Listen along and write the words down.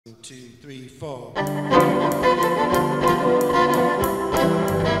1, 2, 3, 4.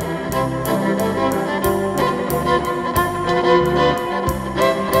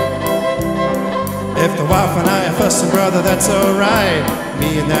 If the wife and I are fussing, brother, that's alright.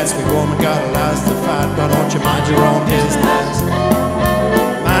 Me and that sweet woman got a lies to fight. But don't you mind your own business?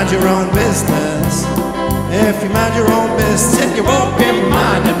 Mind your own business. If you mind your own business, then you won't be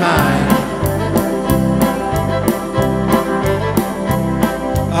minding mine.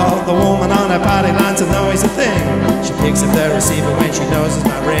 Oh, the woman on her party lines, I know is a thing. She picks up the receiver when she knows it's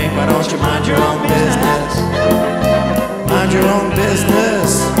my ring. Why don't you mind your own business? Mind your own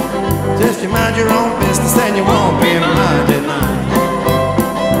business. If you mind your own business, then you won't be minding mine.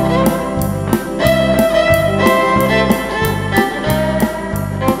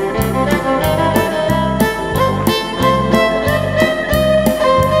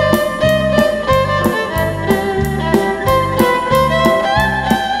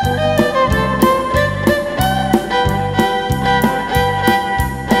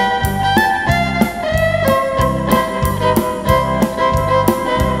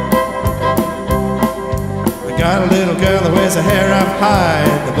 Got a little girl that wears her hair up high.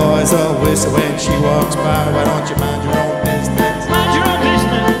 The boys all whistle when she walks by. Why don't you mind your own business? Mind your own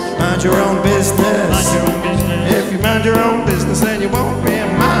business. Mind your own business. Mind your own business. If you mind your own business, then you won't be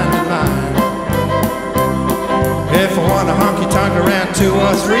minding mine. If I want a honky-tonk around 2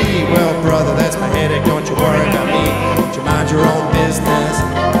 or 3, well, brother, that's my headache. Don't you worry about me. Don't you mind your own business?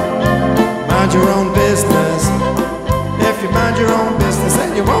 Mind your own business. If you mind your own business,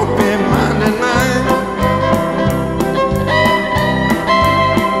 then you won't be minding mine.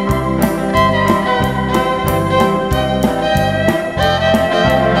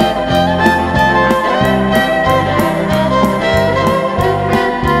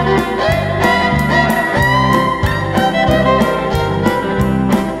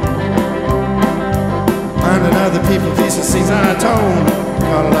 Other people's decencies I tone.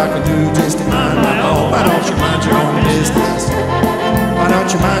 All I can do just to mind my own. Why don't you mind your own business? Why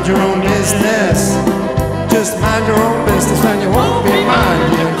don't you mind your own business? Just mind your own business and you won't be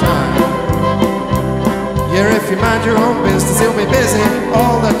minding time. Yeah, if you mind your own business, you'll be busy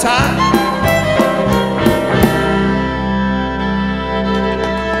all the time.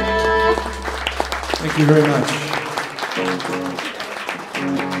 Thank you very much.